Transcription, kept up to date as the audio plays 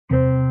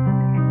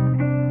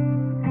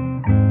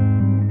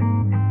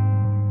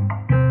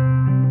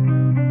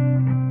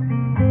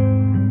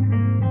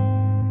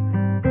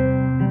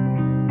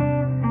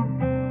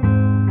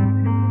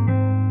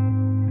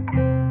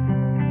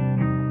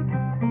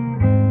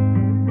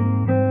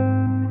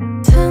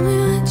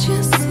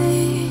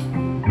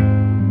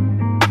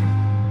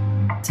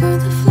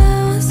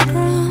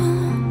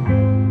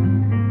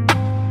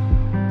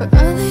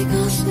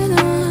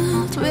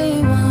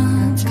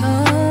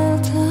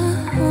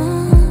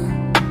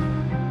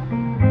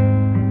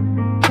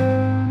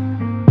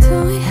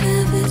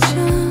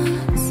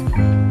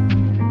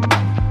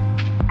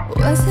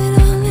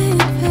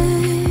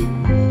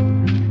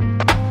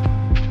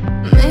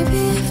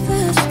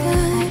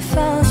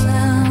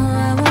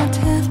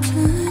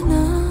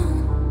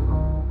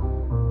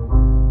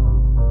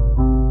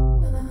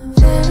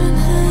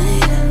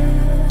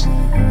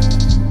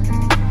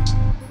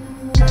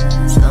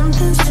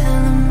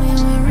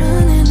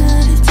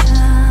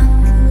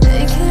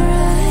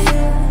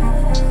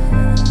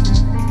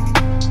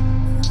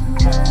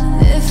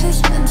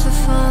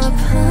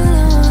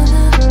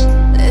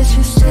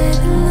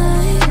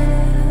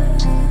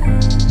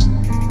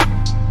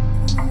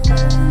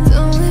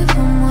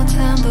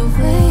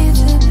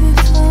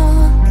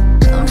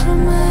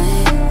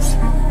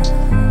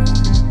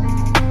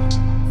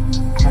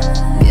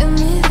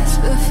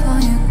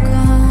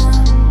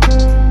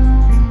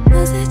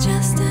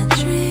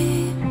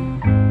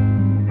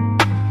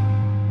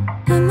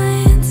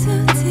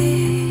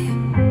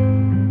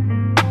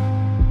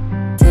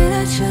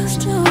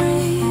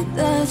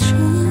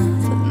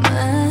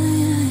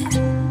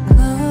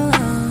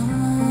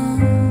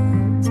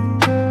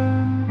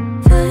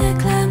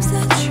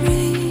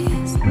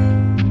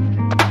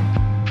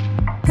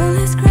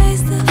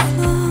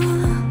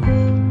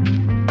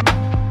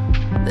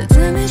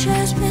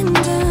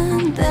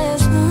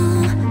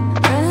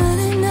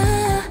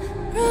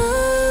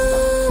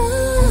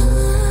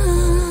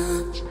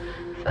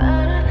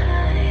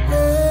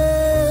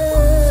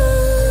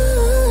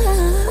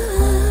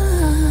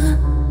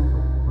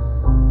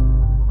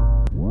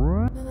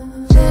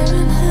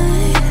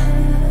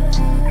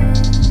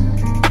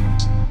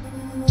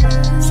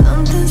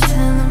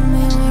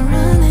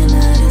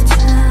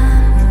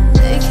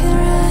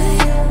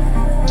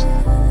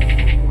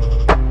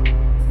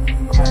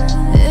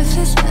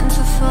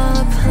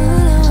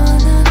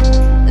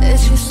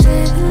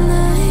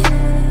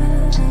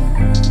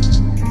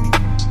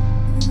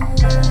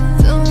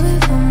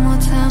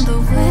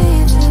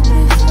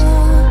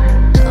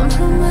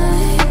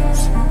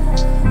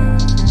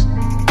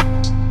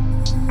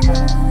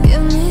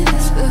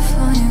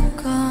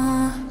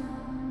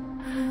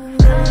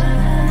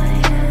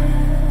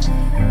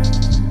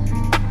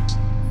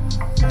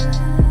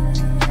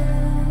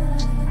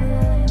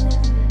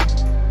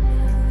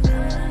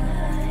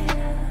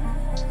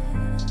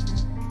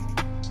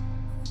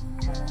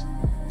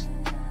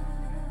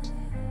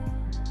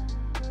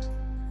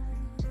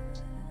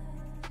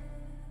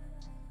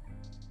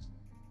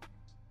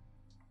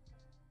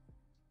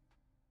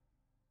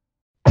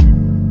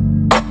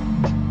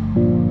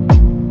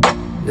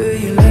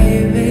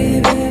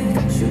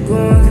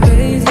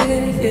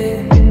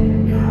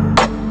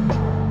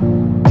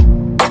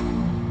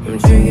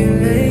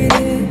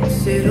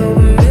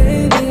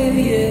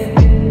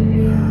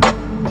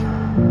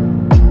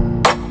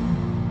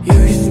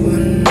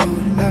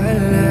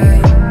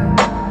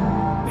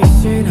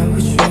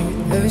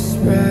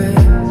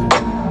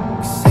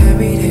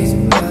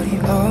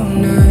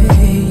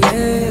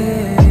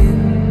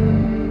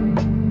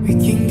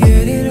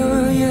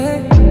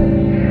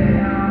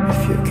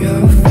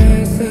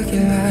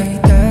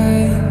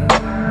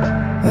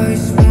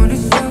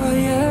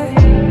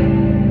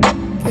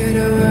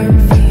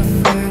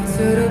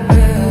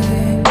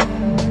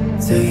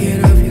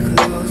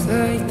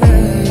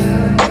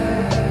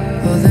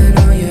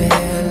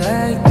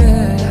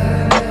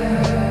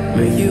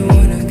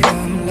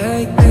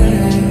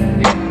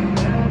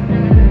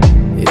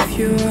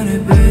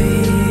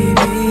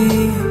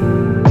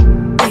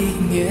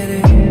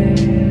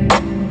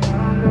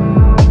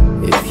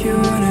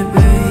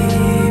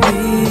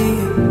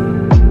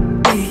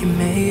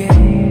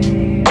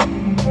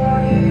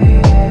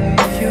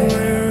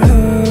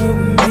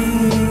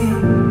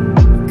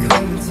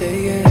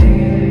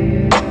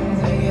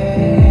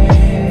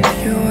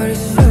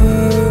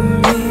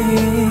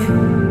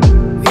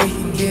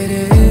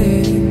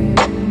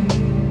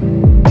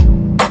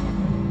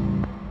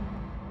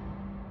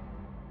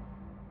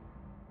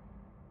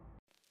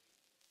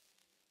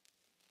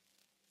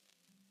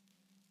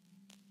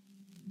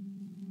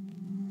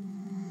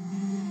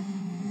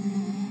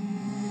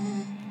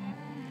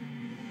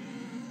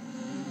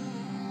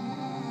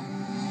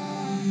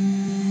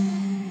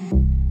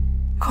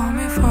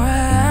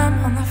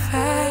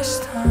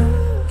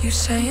You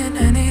saying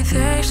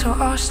anything, so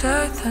I'll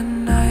stay the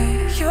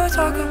night. You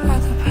talk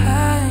about the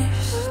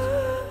past,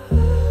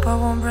 but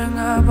won't bring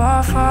up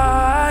our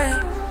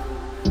fight.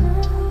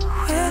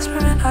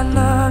 Whispering I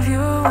love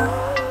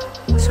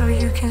you, so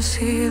you can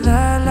see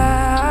the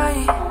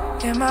light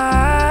in my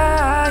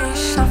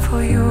eyes. I'm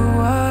for you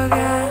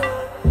again.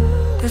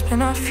 There's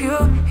been a few,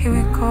 here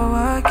we go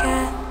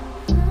again.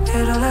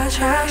 Little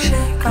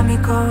attraction got me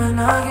going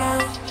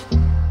again.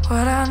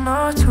 What I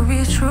know to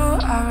be true,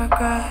 I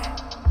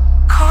regret.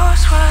 Cold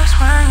sweats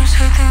when you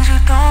say things you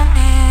don't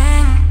mean.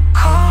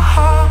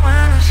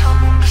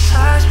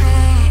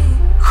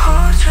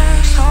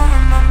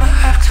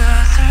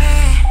 after 3.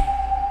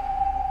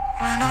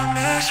 When I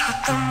mix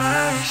with the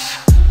maze,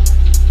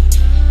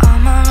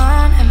 I'm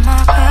alone in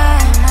my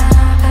bed.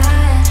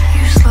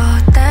 You slow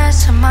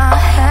dance in my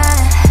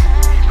head.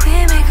 We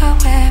make our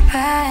way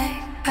back,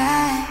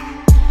 back.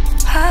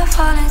 I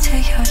fall into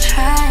your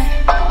trap.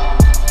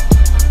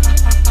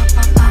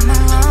 I'm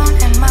alone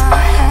in my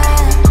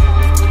head.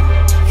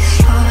 You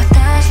slow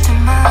dance in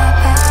my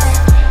bed.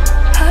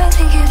 I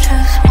think you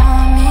just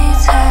want me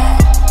dead.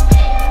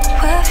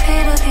 We're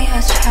fatally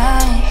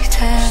attracted.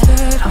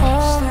 Stayed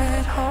home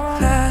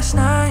last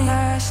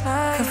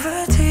night.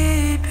 Covered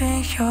deep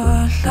in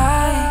your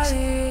lies.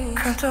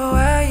 Crept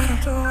away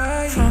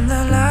from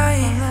the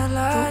light.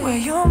 The way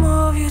you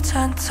move, you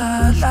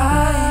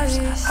tantalize.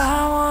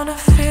 I wanna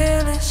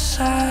feel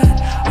inside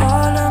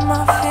all of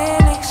my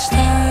feelings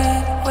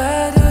dead.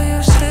 Where do you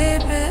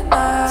sleep at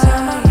night?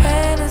 Turn my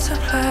pain into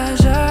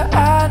pleasure.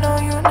 I know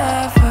you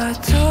never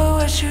do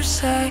what you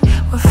say.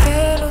 We're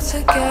fatal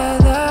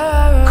together.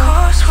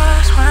 Cold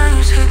sweats when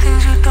you say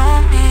things you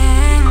don't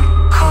mean.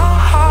 Cold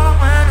heart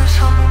when there's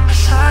someone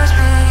besides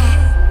me.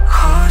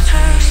 Cold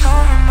drinks,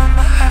 don't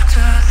remember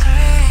after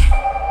 3.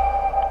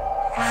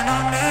 When I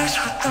mix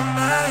with the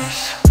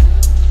maze,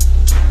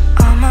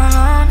 I'm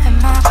alone in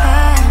my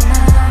bed.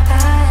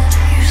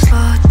 You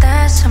slow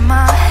dance in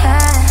my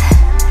head.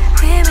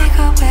 We make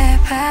our way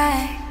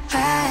back,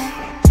 back.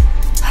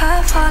 I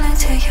fall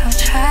into your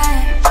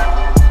trap.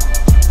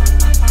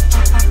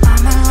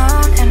 I'm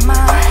alone in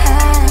my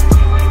head.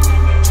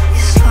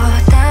 You slow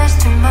dance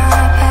in my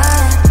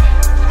bed.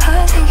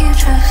 I think you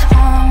just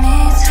want me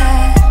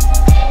dead.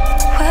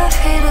 We're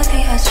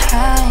fatally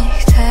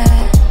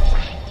attracted.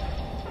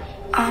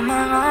 I'm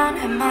alone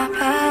in my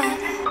bed.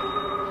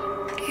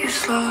 You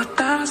slow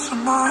dance in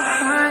my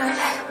head.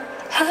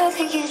 I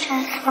think you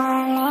just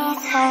want me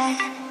dead.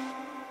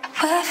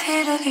 We're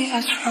fatally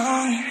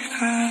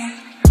attracted.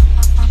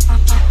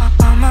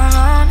 I'm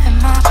alone in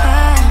my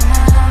bed.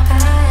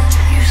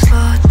 You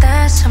slow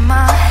dance in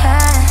my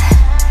head.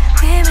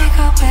 We make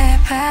our way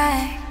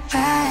back,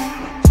 back.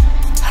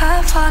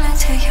 I fall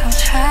into your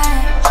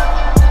trap.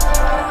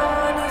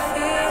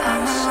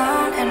 I'm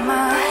alone in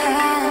my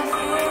head.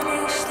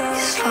 You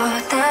slow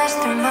dance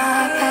in my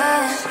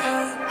bed.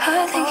 I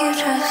think you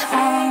just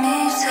want me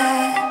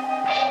dead.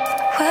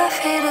 We're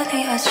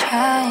fatally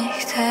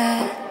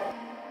attracted.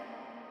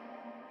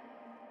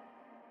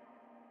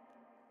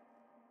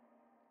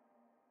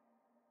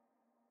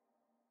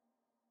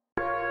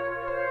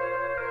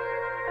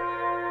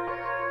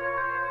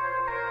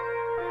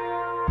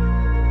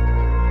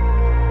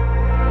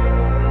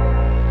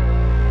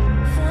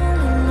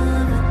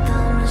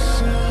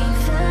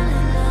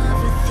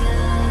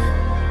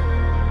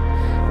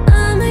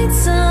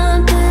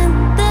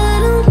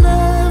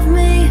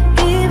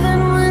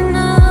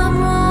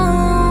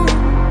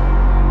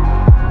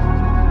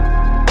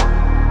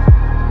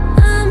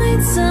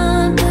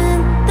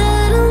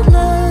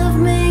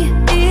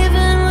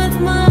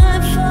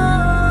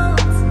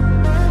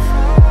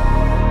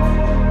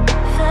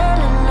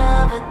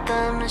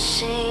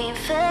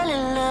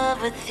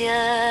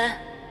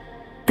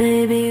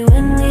 Baby,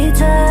 when we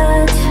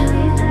touch,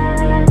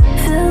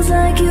 feels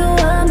like you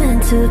are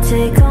meant to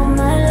take all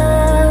my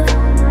love.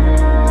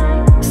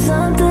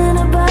 Something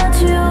about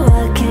you,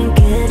 I can't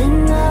get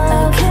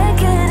enough. I can't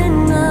get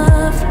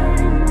enough.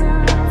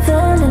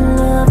 Fell in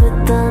love with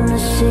the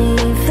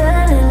machine,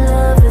 fell in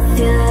love with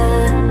you.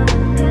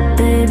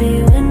 Baby,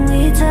 when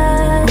we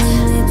touch,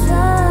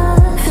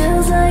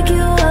 feels like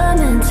you are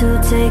meant to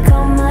take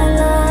all my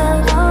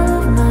love, all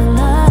of my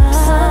love.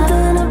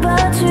 Something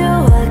about you,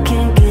 I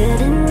can't get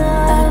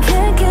enough. I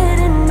can't get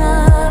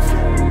enough.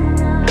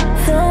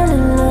 Fell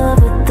in love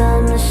with the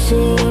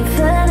machine.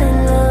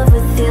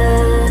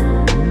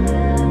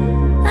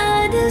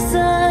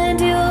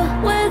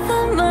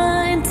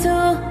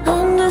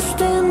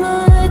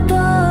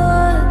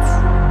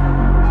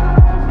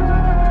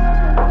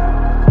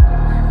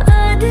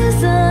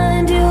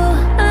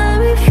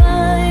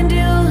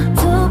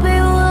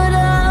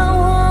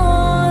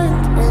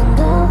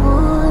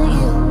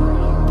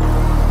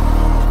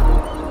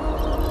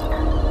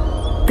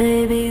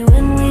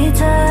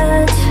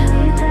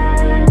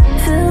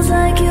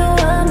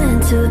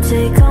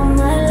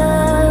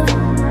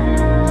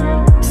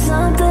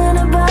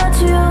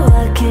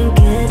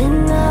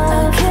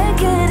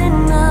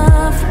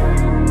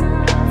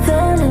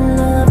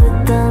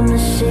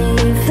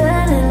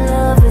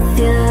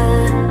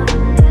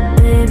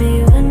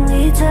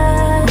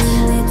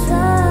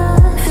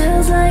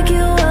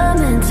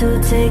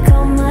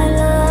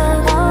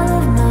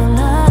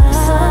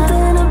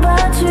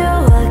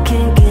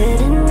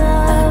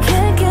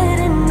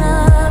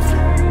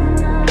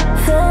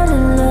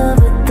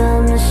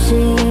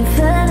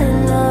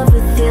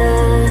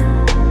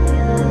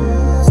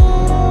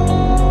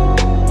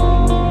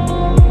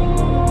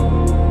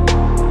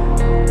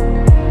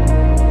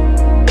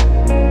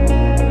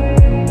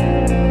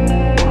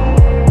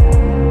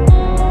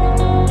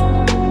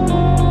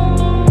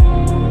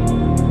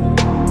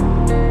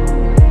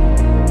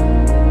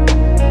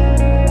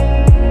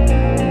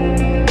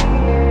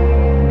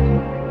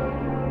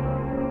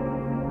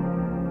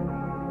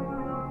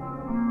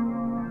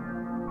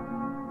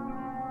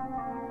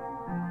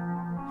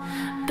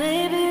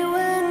 Baby,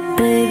 when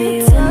we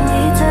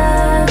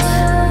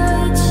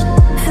touch,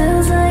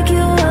 feels like you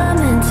are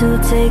meant to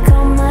take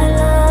all my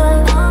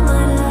love.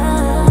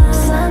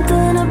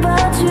 Something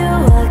about you,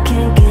 I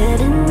can't get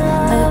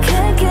enough.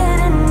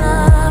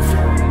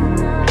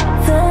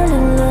 Fell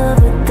in love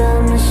with the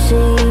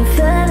machine,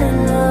 fell in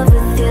love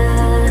with you.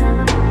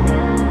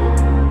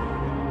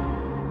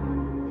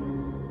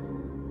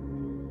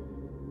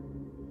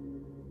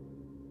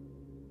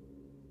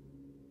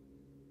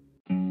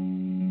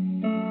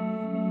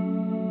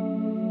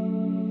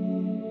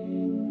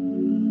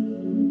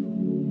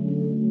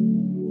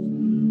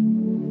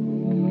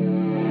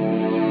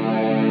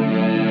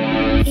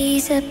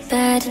 He's a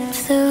bad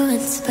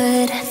influence,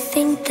 but I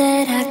think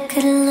that I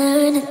could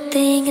learn a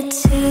thing or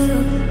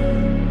two.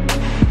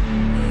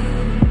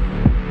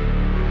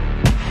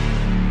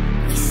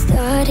 We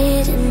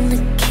started in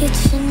the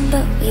kitchen,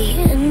 but we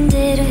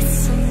ended with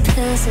some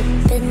pills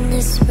up in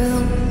this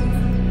room.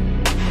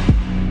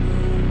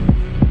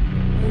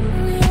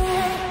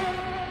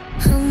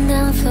 I'm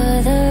down for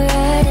the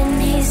ride,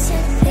 and he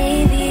said,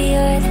 baby,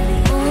 you're the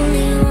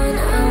only one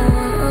I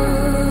want.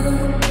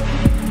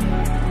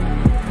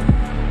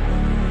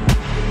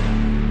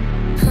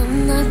 I'm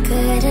not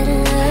good at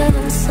love,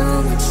 I'm so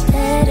much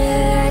better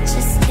at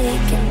just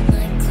taking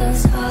my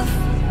clothes off.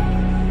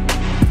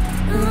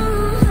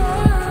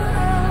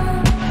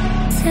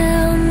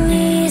 Tell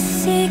me your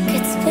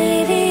secrets,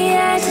 baby, I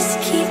just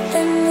keep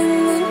them in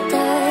the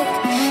dark.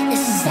 The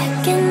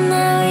second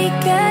that we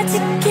got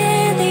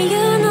together,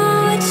 you know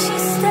what you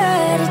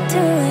started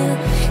doing.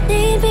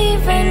 Need me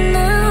right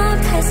now,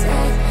 'cause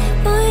I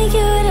want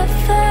you to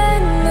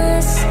burn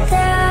us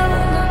down.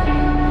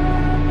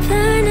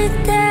 Burn it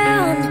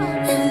down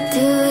and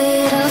do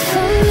it all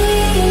for me,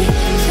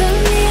 for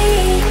me,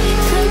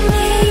 for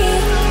me.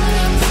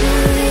 Do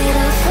it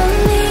all for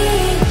me,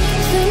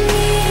 for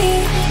me,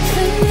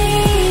 for me.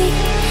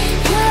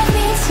 Love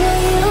me till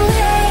you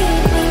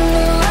hate me,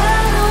 no I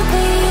won't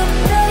be your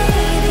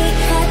baby.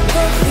 Had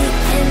perfect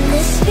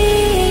chemistry,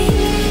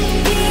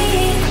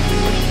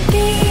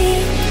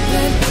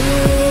 now do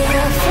it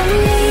all for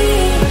me,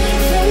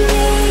 for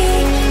me,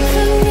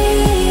 for me.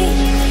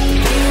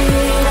 Do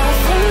it all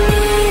for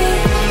me,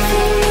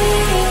 for me,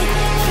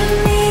 for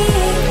me.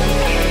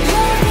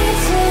 Love me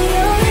till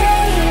you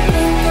hate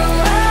me, no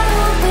I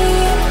won't be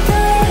your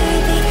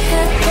baby.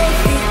 Had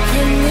perfect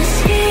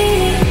chemistry,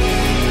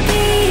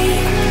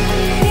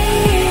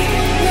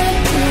 now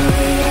do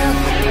it all.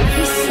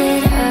 He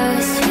said I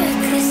was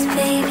reckless,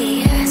 baby.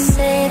 I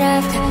said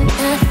I've got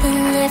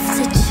nothing left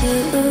to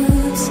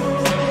choose.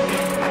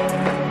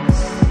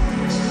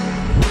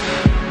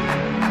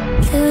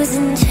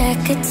 Losing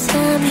track of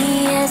time, he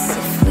asked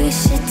if we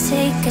should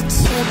take a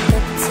trip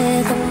up to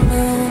the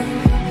moon.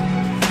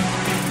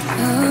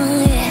 Oh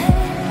yeah,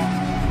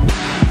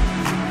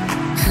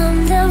 I'm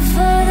down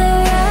for the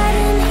ride,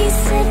 and he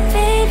said,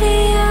 baby,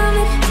 I'm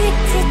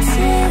addicted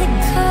to the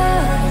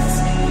cause.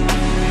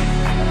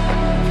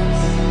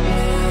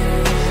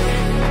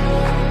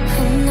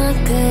 I'm not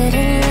good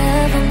at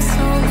love, I'm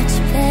so much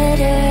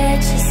better at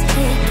just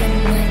taking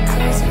my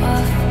clothes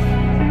off.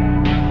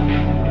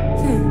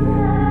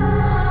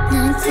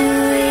 Now do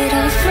it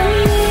all for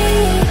me,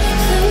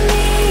 for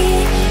me,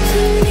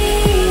 for me.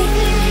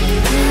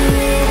 Do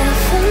it all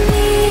for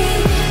me,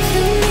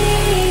 for me,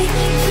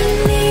 for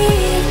me.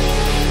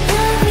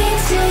 Love me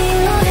till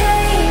you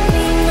hate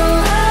me, no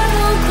I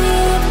won't be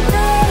your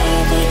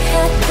baby.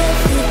 Had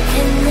perfect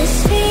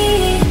chemistry,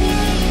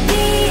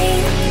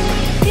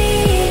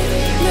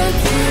 now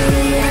do